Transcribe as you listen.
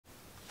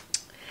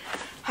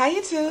Hi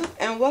YouTube,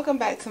 and welcome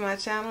back to my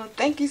channel.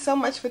 Thank you so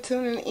much for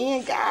tuning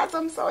in, guys.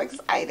 I'm so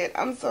excited.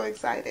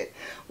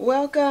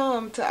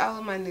 Welcome to all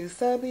of my new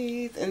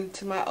subbies and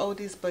to my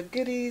oldies but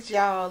goodies.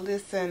 Y'all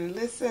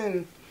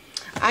listen.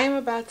 I am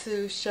about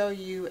to show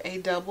you a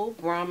double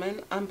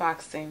Brahmin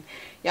unboxing.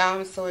 Y'all,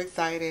 I'm so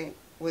excited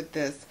with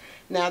this.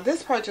 Now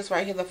this purchase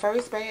right here, the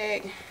first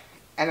bag,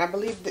 and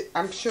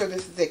I'm sure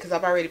this is it because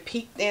I've already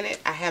peeked in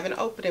it. I haven't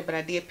opened it, but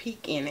I did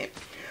peek in it.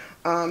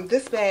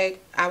 This bag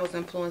I was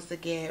influenced to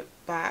get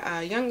by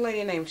a young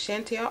lady named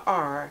Chantel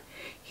R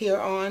here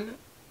on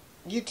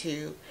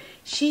YouTube.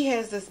 She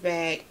has this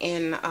bag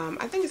in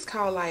I think it's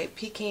called like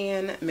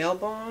Pecan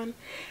Melbourne.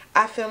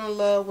 I fell in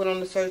love, went on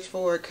the search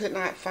for it, could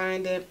not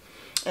find it,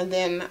 and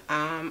then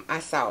I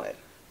saw it.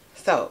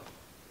 So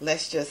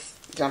let's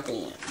just jump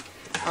in.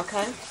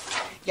 Okay,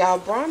 y'all,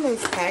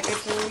 Brahmin's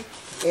packaging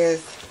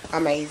is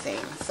amazing.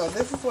 So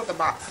this is what the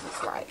box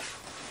looks like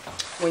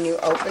when you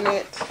open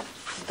it.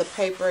 The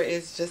paper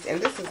is just, and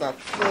this is a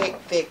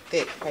thick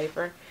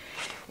paper.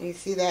 You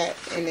see that?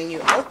 And then you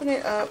open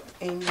it up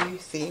and you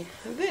see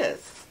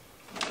this.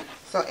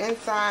 So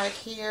inside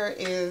here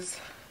is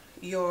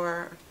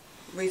your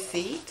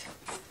receipt.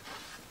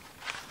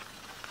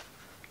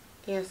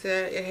 You see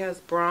that? It has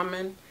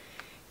Brahmin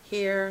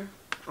here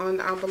on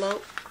the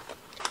envelope.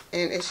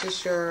 And it's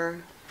just your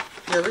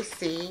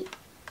receipt.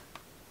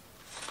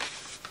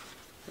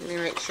 Let me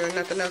make sure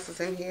nothing else is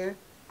in here.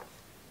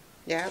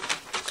 Yep.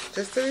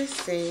 Just the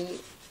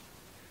receipt.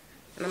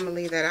 And I'm going to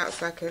leave that out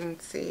so I can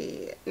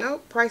see.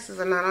 Nope,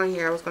 prices are not on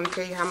here. I was going to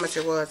tell you how much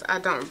it was. I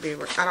don't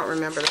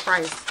remember the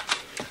price.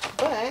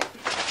 But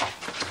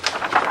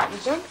you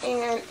jump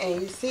in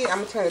and you see, I'm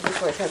going to turn it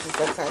this way because it's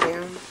upside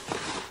down.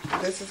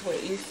 This is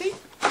what you see.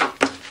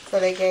 So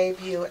they gave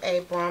you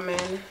a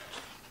Brahmin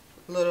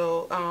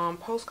little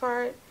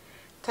postcard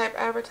type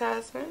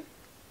advertisement.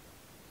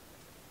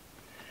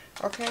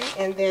 Okay,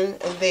 and then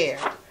there.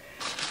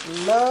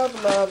 Love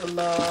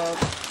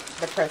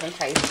the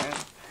presentation.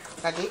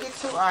 I did get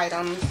 2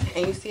 items,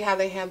 and you see how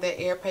they have that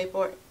air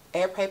paper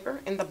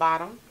in the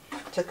bottom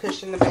to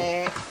cushion the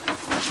bag.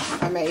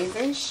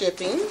 Amazing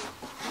shipping.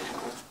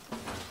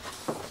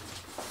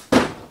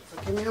 So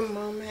give me a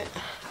moment.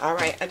 All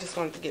right, I just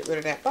wanted to get rid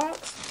of that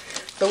box.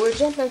 So we'll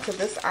jump into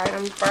this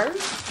item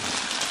first.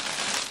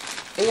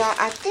 And y'all,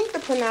 I think the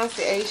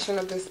pronunciation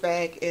of this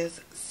bag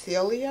is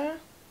Celia.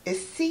 It's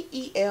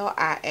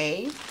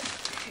C-E-L-I-A.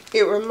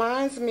 It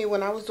reminds me,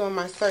 when I was doing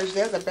my search,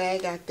 there's a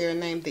bag out there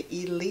named the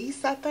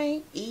Elise, I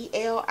think,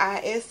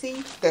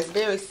 E-L-I-S-E, that's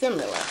very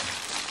similar.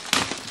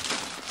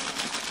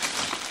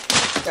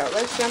 So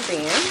let's jump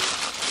in.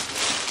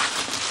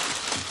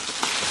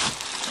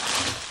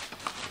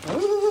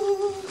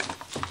 Ooh,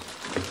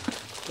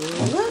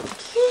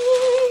 looky.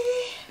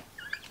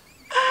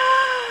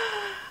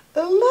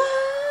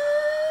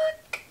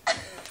 Look.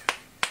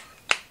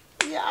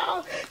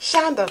 Y'all,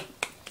 Shonda,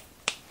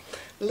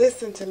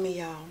 listen to me,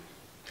 y'all.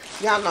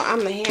 Y'all know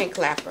I'm the hand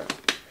clapper.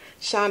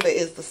 Shonda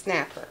is the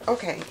snapper.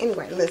 Okay,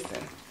 anyway,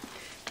 listen.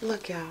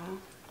 Look, y'all.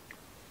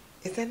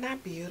 Is that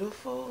not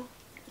beautiful?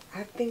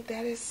 I think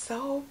that is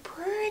so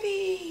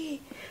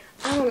pretty.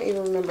 I don't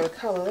even remember the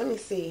color. Let me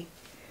see.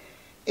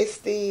 It's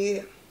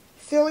the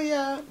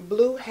Celia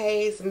Blue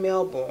Haze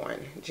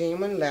Melbourne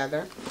Genuine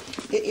Leather.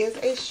 It is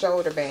a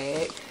shoulder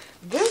bag.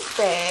 This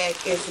bag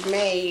is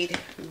made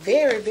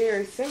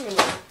very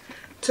similar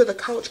to the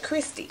Coach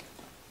Christie.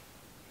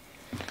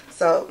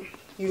 So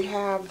you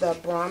have the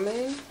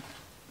Brahmin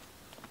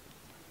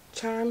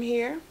charm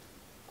here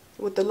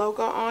with the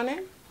logo on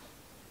it.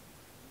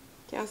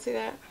 Y'all see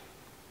that?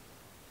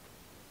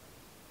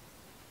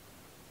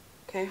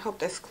 Okay, hope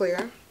that's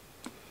clear.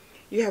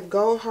 You have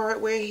gold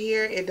hardware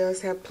here. It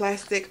does have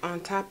plastic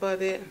on top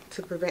of it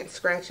to prevent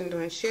scratching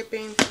during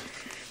shipping.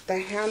 The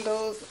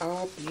handles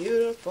are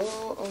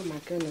beautiful. Oh my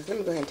goodness. Let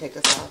me go ahead and take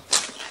this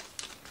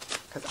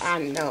off, because I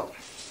know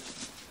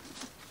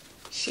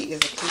she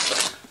is a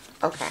keeper.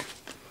 Okay.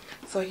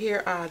 So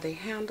here are the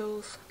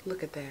handles.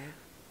 Look at that.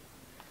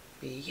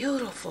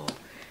 Beautiful.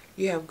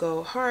 You have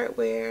gold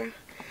hardware.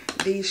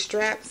 These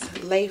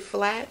straps lay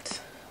flat,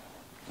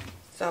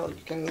 so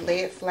you can lay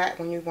it flat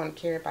when you want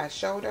to carry it by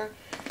shoulder.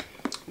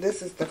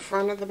 This is the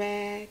front of the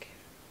bag.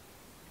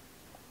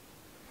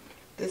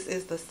 This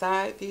is the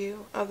side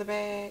view of the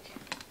bag.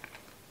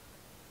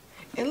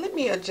 And let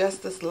me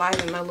adjust this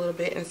lighting a little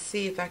bit and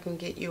see if I can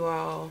get you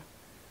all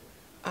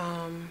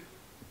a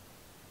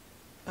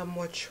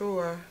more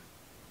truer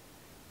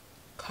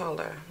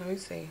color. Let me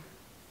see.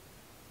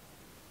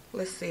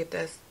 Let's see if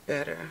that's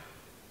better.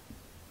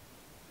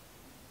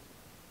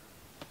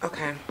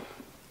 Okay.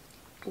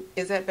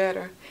 Is that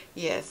better?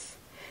 Yes.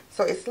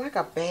 So it's like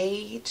a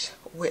beige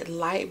with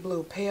light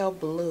blue, pale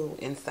blue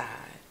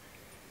inside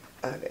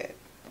of it.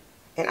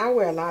 And I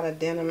wear a lot of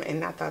denim,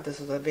 and I thought this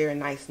was a very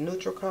nice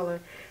neutral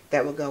color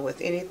that would go with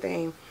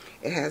anything.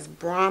 It has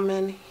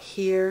Brahmin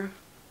here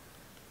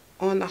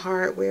on the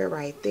hardware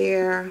right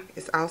there.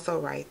 It's also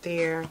right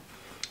there.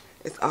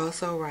 It's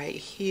also right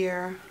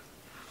here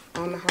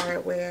on the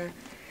hardware.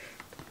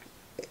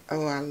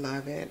 Oh, I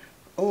love it.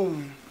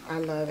 I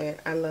love it.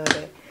 I love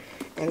it.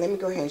 And let me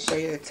go ahead and show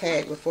you the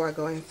tag before I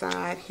go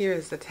inside. Here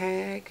is the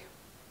tag,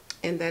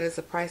 and that is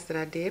the price that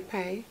I did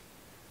pay.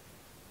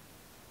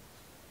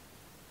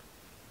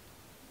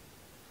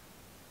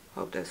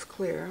 Hope that's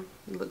clear.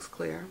 It looks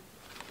clear.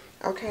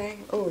 Okay.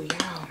 Oh,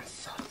 y'all, I'm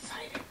so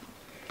excited.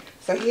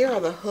 So here are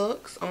the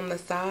hooks on the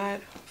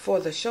side for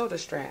the shoulder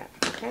strap.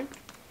 Okay.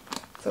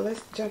 So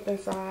let's jump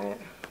inside.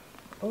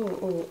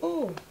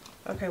 Oh.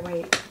 Okay,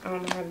 wait. I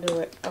don't know how to do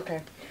it.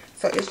 Okay.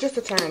 So it's just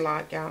a turn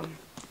lock, y'all.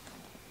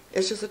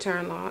 It's just a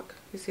turn lock.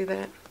 You see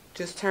that?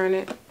 Just turn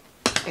it,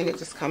 and it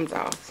just comes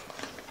off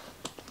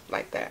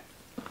like that.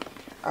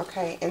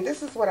 Okay, and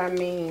this is what I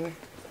mean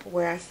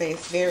where I say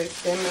it's very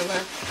similar.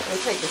 Let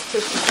me take this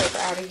tissue paper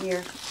out of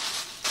here.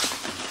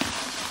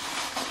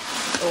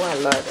 Oh, I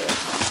love it.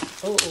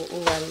 Oh,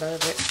 I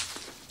love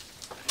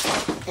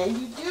it. And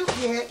you do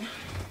get,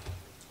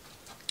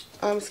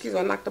 excuse me,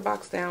 I knocked the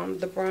box down,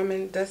 the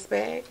Brahmin dust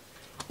bag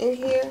in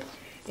here.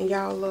 And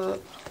y'all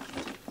look,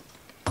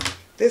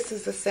 this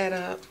is the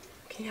setup.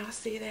 Can y'all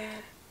see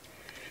that?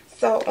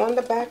 So on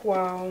the back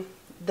wall,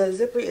 the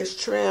zipper is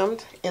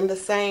trimmed in the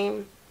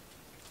same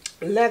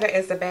leather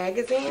as the bag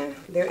is in.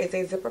 There is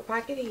a zipper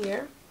pocket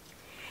here.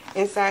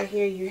 Inside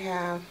here you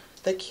have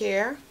the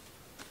care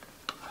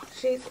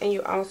sheets, and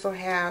you also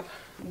have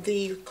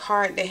the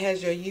card that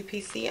has your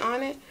UPC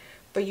on it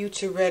for you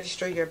to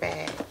register your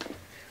bag.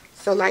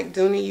 So like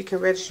Dooney, you can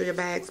register your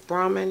bags.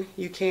 Brahmin,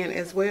 you can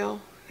as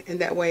well. And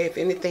that way, if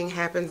anything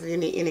happens, you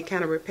need any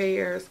kind of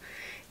repairs,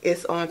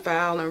 it's on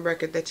file and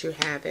record that you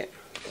have it.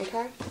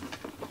 Okay?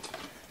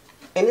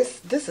 And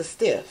this is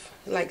stiff.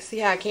 Like, see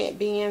how I can't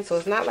bend? So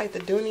it's not like the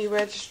Dooney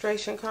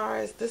registration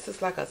cards. This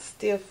is like a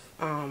stiff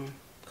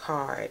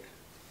card.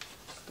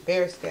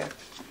 Very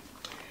stiff.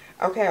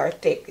 Okay, or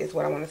thick is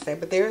what I want to say.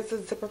 But there is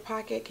a zipper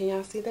pocket. Can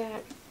y'all see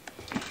that?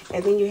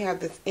 And then you have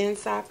this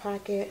inside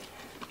pocket.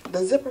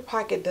 The zipper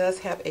pocket does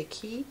have a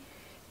key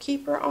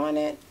keeper on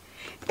it.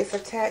 It's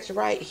attached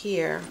right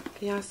here.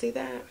 Can y'all see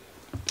that?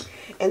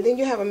 And then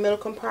you have a middle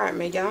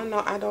compartment. Y'all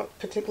know I don't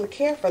particularly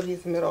care for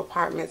these middle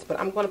compartments, but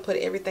I'm going to put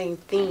everything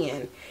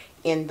thin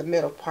in the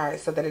middle part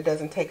so that it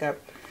doesn't take up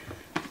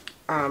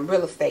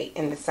real estate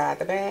inside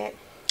the bag.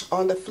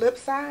 On the flip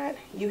side,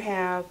 you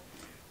have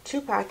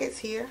two pockets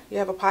here. You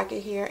have a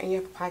pocket here and you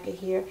have a pocket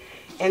here.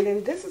 And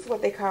then this is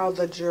what they call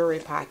the jewelry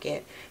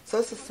pocket. So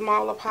it's a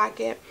smaller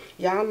pocket.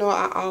 Y'all know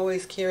I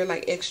always carry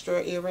like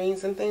extra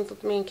earrings and things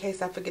with me in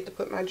case I forget to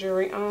put my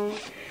jewelry on.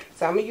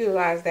 So I'm going to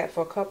utilize that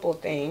for a couple of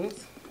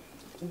things.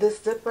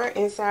 This zipper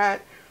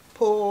inside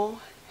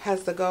pull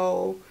has the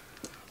gold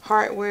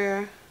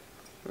hardware.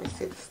 Let me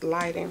see this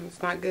lighting.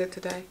 It's not good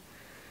today.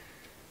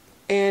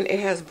 And it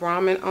has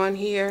Brahmin on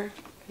here.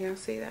 Can y'all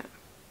see that?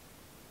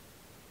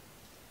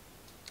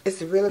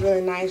 It's really,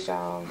 really nice,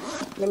 y'all.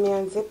 Let me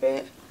unzip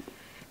it.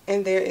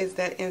 And there is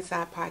that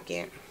inside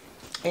pocket.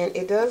 And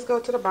it does go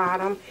to the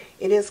bottom.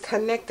 It is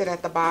connected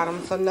at the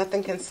bottom, so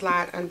nothing can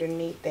slide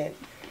underneath it.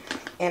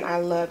 And I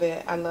love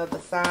it. I love the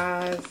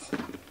size.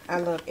 I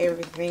love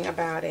everything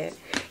about it.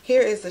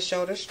 Here is the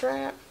shoulder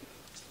strap.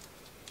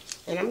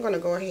 And I'm going to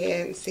go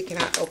ahead and see, can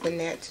I open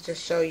that to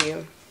just show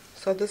you.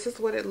 So this is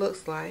what it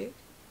looks like.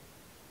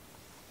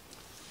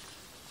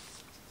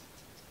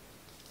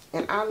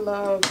 And I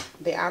love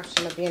the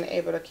option of being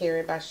able to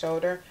carry by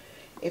shoulder.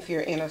 If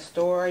you're in a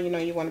store, you know,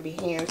 you want to be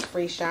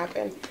hands-free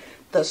shopping.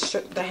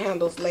 The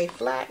handles lay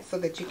flat so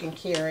that you can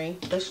carry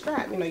the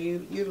strap. You know,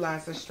 you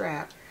utilize the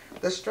strap.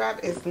 The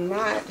strap is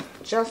not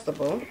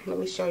adjustable. Let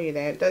me show you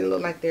that. It doesn't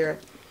look like there,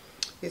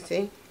 you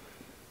see?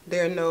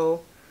 There are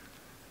no,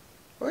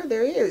 or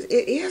there is.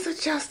 It is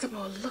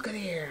adjustable. Look at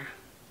there.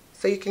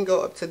 So you can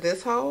go up to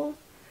this hole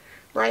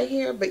right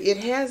here, but it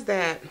has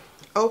that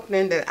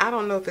opening that I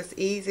don't know if it's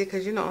easy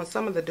because, you know, on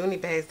some of the Dooney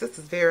bags, this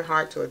is very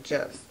hard to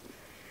adjust.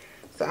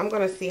 So I'm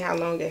going to see how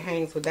long it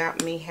hangs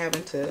without me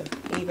having to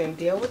even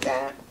deal with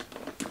that.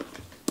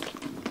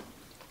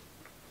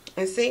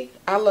 And see,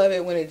 I love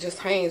it when it just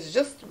hangs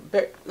just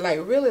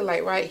like really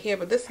like right here,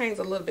 but this hangs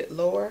a little bit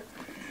lower,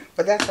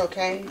 but that's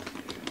okay.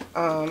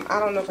 I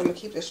don't know if I'm going to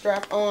keep the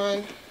strap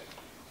on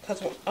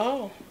because,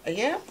 oh,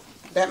 yeah,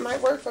 that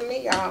might work for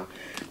me, y'all.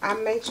 I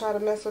may try to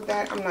mess with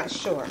that. I'm not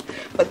sure.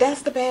 But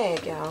that's the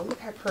bag, y'all. Look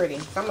how pretty.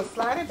 So I'm going to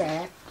slide it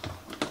back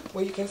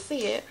where you can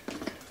see it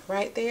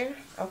right there.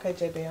 Okay,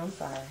 JB, I'm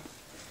sorry.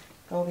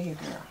 Go over here,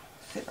 girl.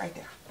 Sit right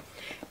there.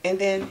 And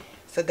then,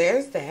 so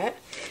there's that.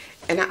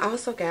 And I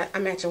also got a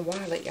matching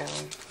wallet, y'all.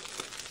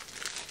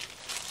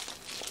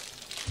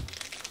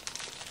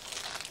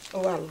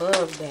 Oh, I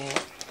love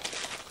that.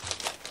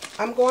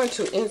 I'm going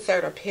to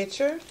insert a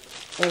picture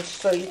and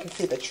so you can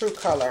see the true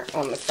color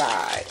on the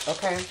side,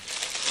 okay?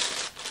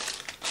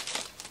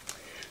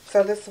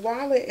 So this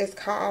wallet is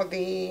called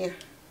the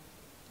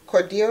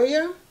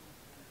Cordelia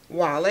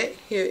wallet.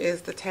 Here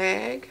is the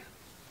tag.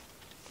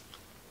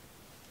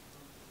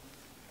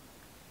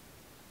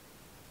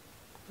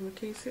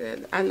 Can you see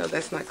that? I know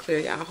that's not clear,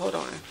 y'all. Hold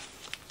on.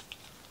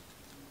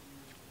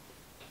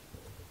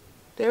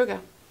 There we go.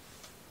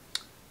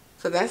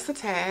 So that's the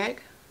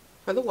tag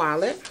for the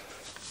wallet.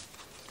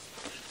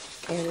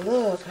 And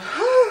look,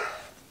 I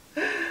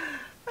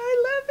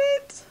love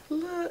it.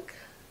 Look,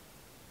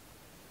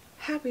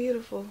 how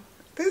beautiful.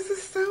 This is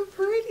so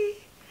pretty.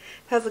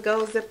 Has a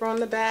gold zipper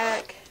on the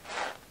back.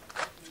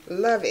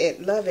 Love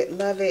it, love it,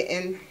 love it.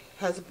 And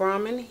has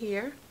Brahmin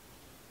here.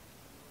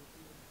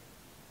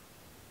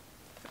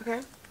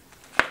 Okay.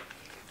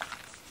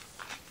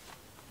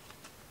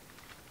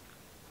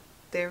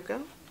 There we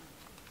go.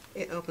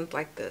 It opens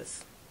like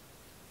this.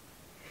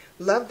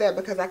 Love that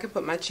because I can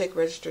put my check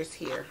registers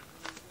here.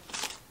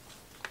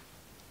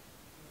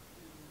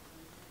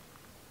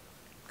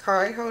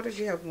 Card holders,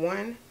 you have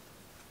 1,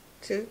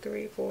 2,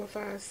 3, 4,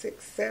 5,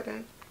 6,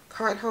 7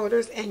 card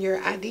holders and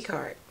your ID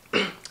card.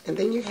 And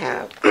then you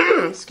have,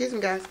 excuse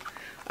me guys,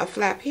 a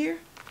flap here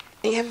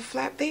and you have a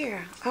flap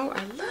there. Oh,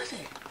 I love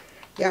it.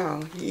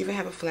 Y'all, you even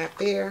have a flap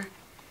there.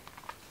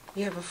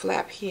 You have a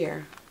flap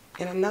here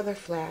and another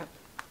flap.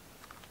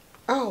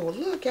 Oh,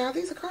 look, y'all,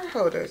 these are card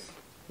holders.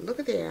 Look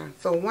at there.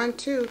 So 1,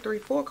 2, 3,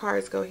 4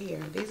 cards go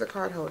here. These are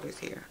card holders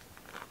here.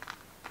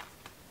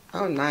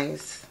 Oh,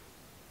 nice.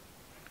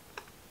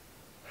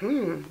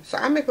 So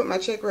I may put my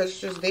check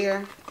registers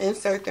there,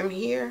 insert them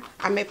here.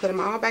 I may put them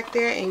all back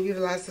there and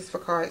utilize this for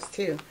cards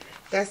too.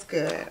 That's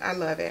good. I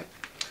love it.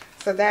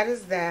 So that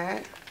is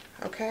that.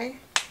 Okay.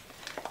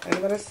 I'm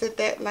going to sit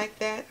that like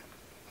that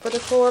for the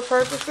core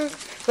purposes.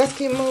 Let's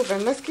keep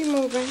moving. Let's keep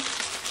moving.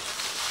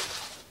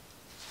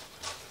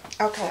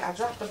 Okay, I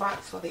dropped the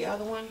box for the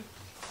other one.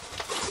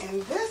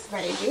 And this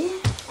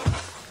baby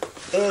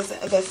is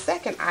the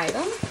second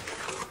item.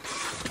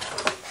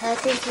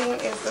 Packaging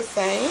is the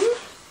same.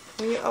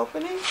 When you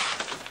open it,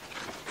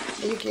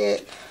 you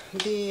get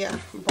the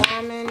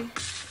Brahmin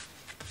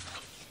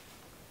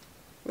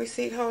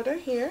receipt holder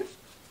here.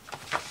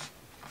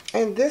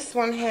 And this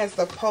one has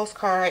the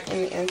postcard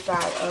in the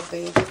inside of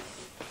the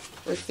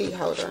receipt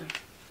holder.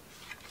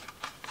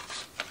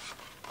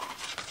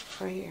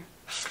 Right here.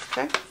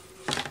 Okay.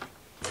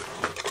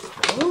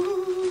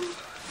 Ooh.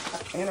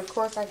 And of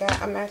course I got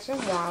a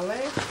matching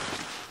wallet.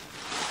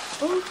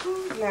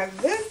 Ooh. Now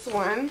this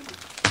one,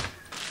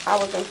 I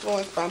was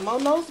influenced by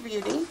Mono's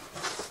Beauty,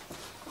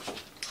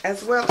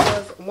 as well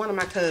as one of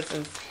my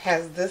cousins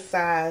has this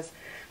size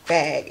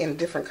bag in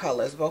different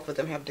colors. Both of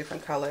them have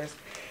different colors,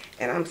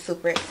 and I'm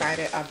super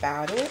excited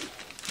about it.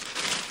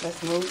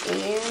 Let's move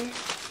in.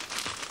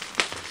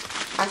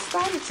 I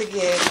started to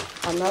get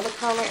another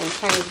color and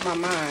changed my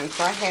mind,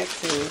 so I had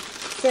to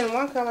send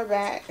one color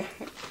back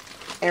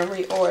and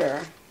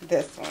reorder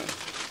this one.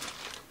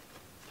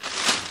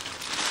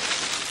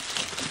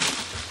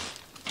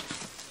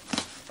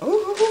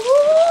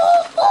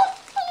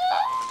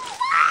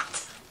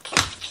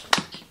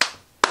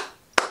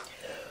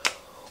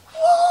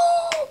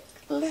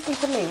 Listen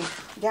to me.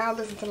 Y'all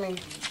listen to me.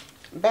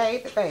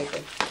 Baby,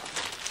 baby.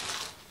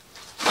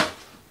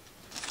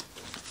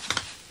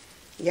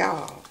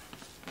 Y'all.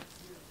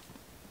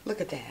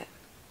 Look at that.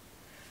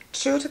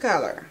 True to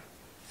color.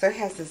 So it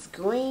has this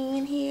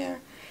green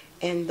here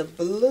and the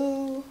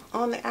blue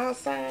on the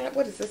outside.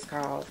 What is this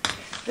called?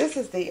 This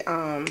is the,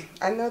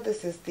 I know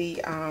this is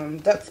the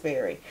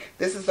Duxbury.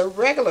 This is the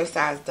regular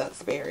size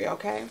Duxbury,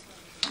 okay?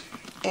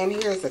 And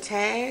here's a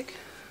tag.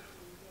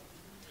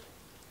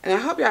 And I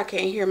hope y'all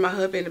can't hear my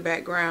hubby in the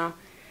background.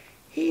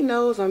 He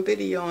knows I'm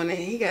videoing it.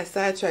 He got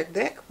sidetracked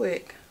that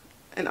quick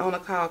and on a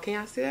call. Can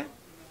y'all see that?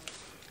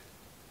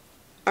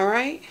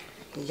 Alright.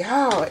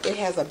 Y'all, it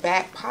has a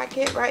back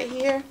pocket right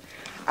here.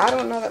 I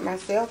don't know that my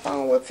cell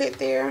phone will fit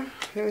there.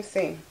 Let me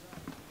see.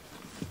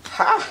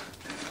 Ha!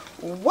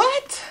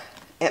 What?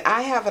 And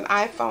I have an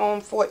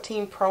iPhone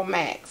 14 Pro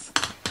Max.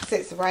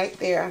 Sits right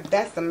there.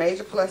 That's a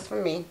major plus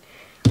for me.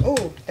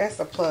 Ooh,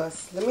 that's a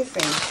plus. Let me see.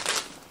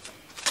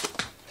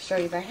 Show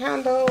you the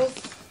handles.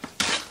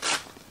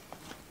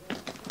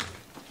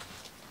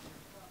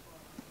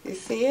 You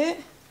see it?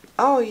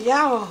 Oh,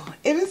 y'all,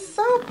 it is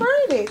so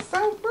pretty.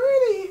 So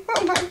pretty.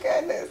 Oh, my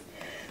goodness.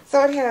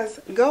 So it has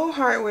gold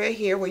hardware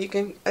here where you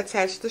can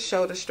attach the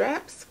shoulder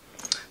straps.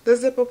 The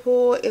zipper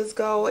pull is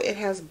gold. It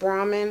has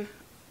Brahmin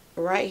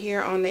right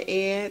here on the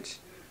edge.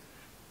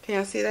 Can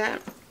you see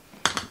that?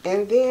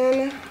 And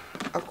then,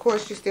 of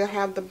course, you still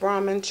have the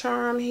Brahmin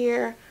charm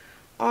here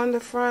on the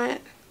front.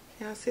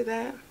 Can you see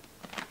that?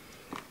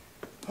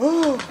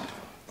 Ooh,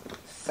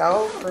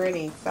 so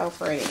pretty, so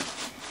pretty.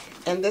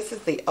 And this is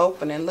the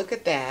opening. Look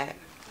at that.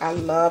 I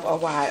love a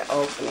wide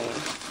opening.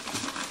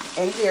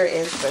 And here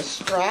is the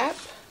strap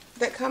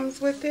that comes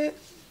with it.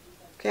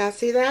 Can y'all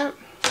see that?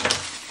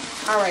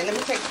 Alright, let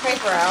me take the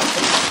paper out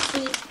so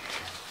you can see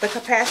the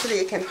capacity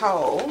it can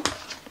hold.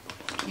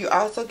 You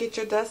also get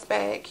your dust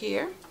bag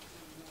here.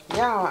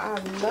 Y'all, I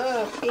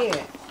love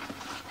it.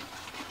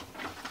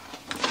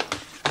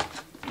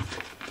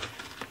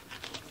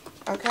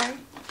 Okay?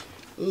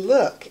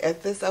 Look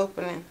at this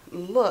opening.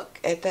 Look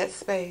at that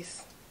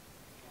space.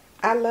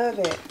 I love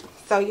it.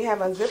 So you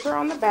have a zipper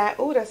on the back.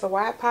 Ooh, that's a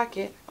wide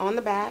pocket on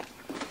the back.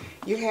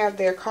 You have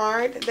their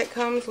card that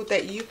comes with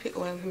that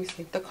well, let me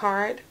see. The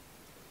card.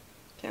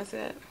 Can I see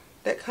that?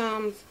 That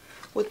comes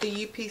with the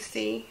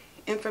UPC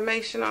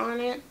information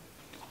on it.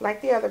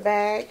 like the other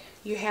bag,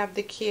 you have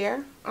the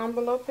care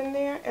envelope in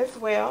there as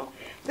well.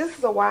 This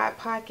is a wide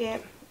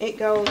pocket. It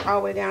goes all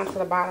the way down to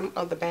the bottom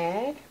of the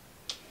bag.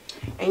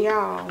 And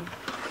y'all,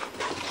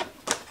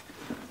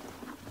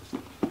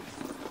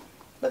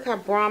 look how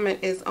Brahmin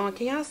is on.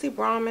 Can y'all see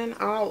Brahmin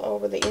all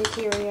over the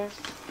interior?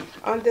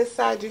 On this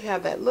side, you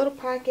have that little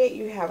pocket.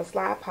 You have a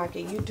slide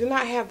pocket. You do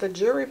not have the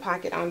jewelry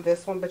pocket on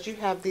this one, but you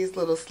have these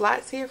little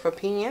slots here for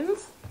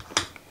pins.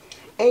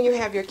 And you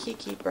have your key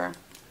keeper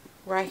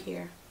right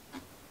here.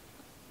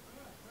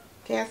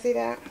 Can y'all see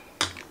that?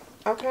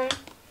 Okay.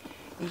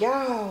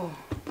 Y'all,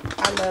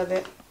 I love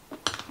it.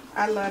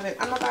 I love it.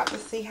 I'm about to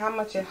see how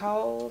much it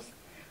holds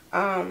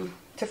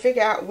to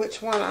figure out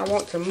which one I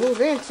want to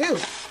move into.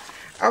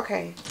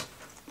 Okay.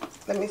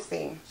 Let me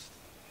see.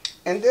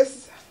 And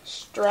this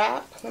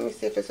strap, let me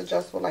see if it's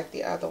adjustable like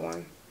the other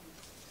one.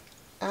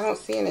 I don't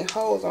see any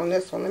holes on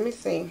this one. Let me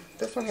see.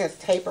 This one has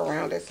tape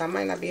around it, so I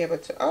might not be able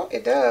to. Oh,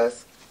 it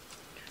does.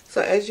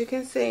 So as you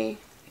can see,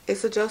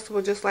 it's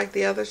adjustable just like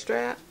the other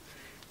strap.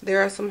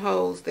 There are some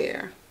holes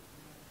there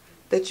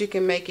that you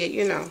can make it,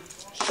 you know,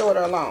 short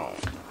or long.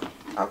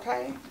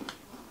 Okay.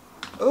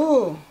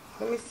 Ooh,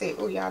 let me see.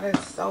 Ooh, y'all,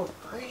 that's so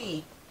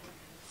pretty.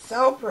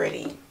 So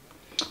pretty.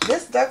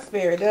 This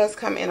Duxbury does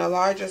come in a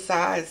larger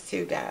size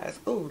too, guys.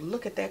 Ooh,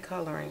 look at that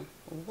coloring.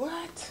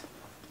 What?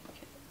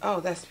 Oh,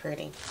 that's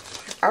pretty.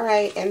 All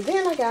right, and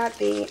then I got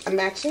the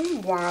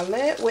matching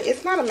wallet. Well,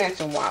 it's not a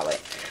matching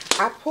wallet.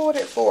 I pulled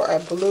it for a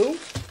blue,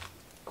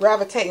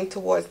 gravitating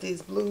towards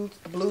these blues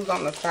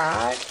on the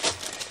side.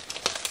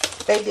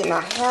 They did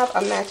not have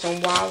a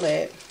matching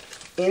wallet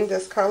in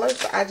this color,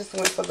 so I just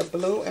went for the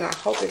blue, and I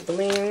hope it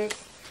blends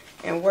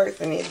and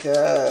works, and it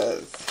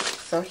does.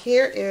 So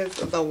here is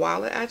the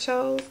wallet I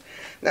chose.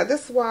 Now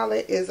this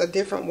wallet is a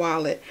different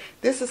wallet.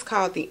 This is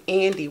called the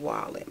Andy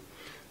wallet.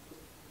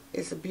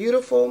 It's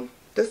beautiful.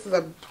 This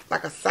is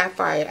like a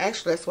sapphire.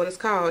 Actually, that's what it's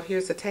called.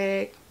 Here's the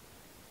tag.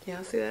 Can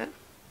y'all see that?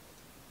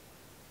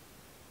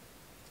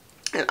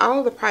 And all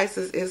of the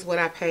prices is what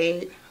I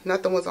paid.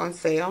 Nothing was on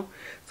sale.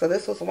 So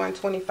this was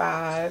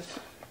 $125.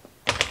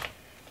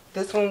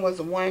 This one was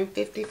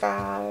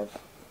 $155.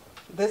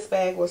 This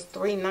bag was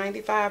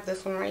 $395.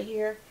 This one right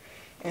here.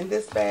 And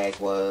this bag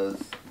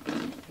was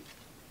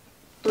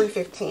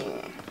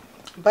 $315.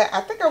 But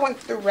I think I went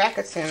through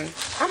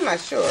Rakuten. I'm not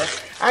sure.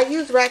 I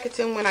use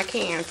Rakuten when I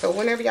can. So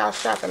whenever y'all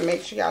shopping,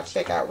 make sure y'all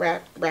check out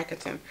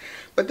Rakuten.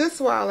 But this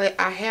wallet,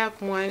 I have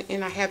one,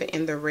 and I have it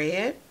in the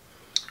red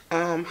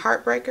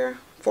Heartbreaker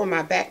for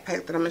my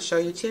backpack that I'm going to show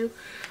you too.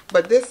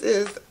 But this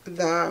is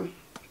the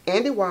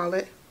Andy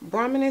wallet.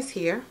 Brahmin is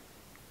here.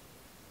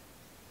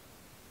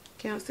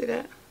 Can y'all see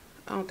that?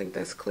 I don't think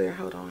that's clear.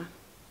 Hold on.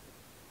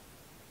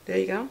 There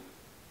you go.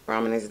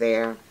 Brahmin is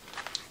there.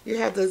 You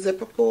have the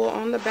zipper pull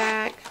on the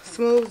back.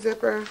 Smooth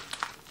zipper.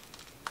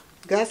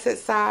 Gusset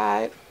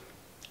side.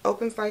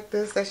 Opens like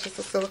this. That's just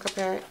a silica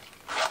pack.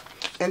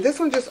 And this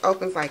one just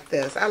opens like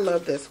this. I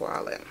love this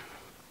wallet.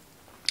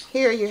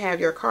 Here you have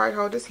your card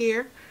holders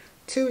here.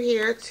 Two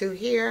here, two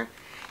here.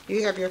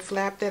 You have your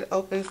flap that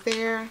opens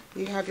there.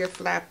 You have your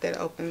flap that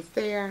opens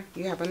there.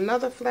 You have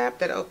another flap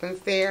that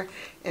opens there.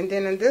 And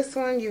then in this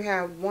one you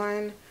have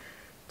 1,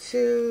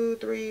 2,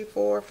 3,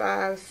 4,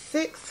 5,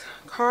 6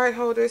 card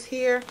holders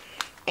here.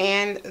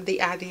 And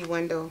the ID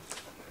window,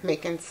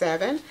 making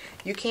 7.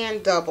 You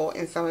can double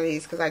in some of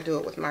these because I do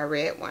it with my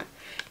red one.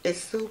 It's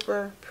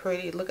super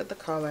pretty. Look at the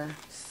color.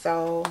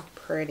 So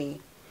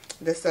pretty.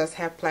 This does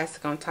have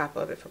plastic on top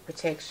of it for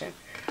protection.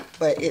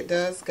 But it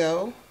does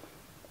go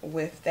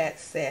with that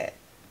set.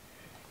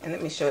 And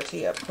let me show it to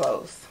you up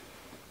close.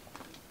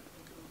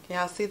 Can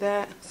y'all see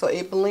that? So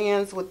it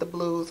blends with the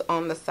blues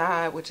on the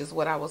side, which is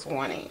what I was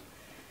wanting.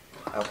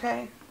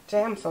 Okay.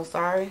 Jay, I'm so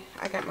sorry.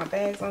 I got my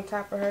bags on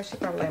top of her. She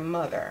probably like,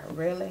 mother,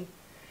 really?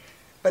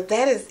 But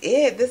that is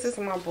it. This is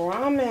my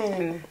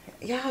Brahmin.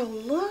 Y'all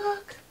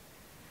look.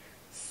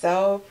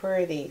 So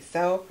pretty.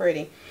 So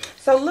pretty.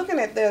 So looking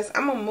at this,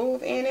 I'm going to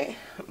move in it.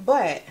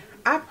 But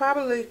I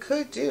probably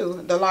could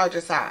do the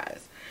larger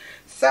size.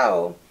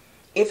 So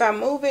if I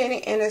move in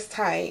it and it's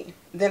tight,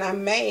 then I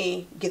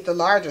may get the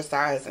larger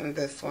size in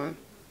this one.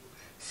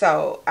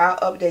 So I'll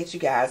update you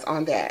guys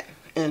on that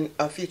in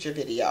a future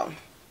video.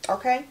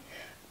 Okay?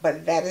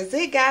 But that is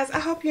it, guys. I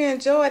hope you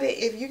enjoyed it.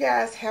 If you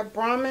guys have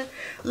Brahmin,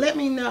 let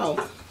me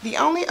know. The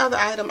only other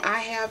item I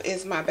have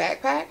is my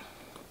backpack.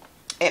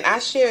 And I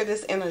shared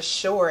this in a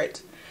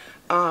short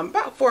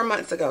about 4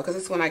 months ago because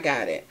it's when I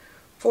got it.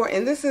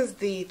 And this is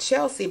the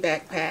Chelsea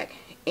backpack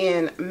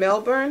in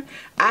Melbourne.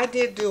 I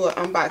did do an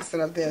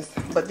unboxing of this.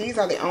 But these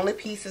are the only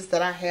pieces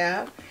that I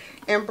have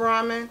in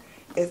Brahmin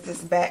is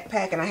this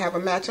backpack. And I have a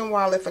matching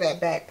wallet for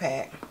that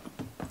backpack.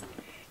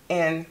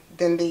 And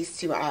then these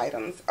 2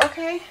 items.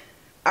 Okay?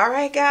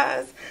 Alright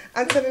guys,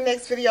 until the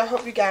next video, I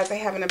hope you guys are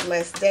having a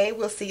blessed day.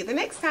 We'll see you the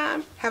next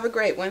time. Have a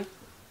great one.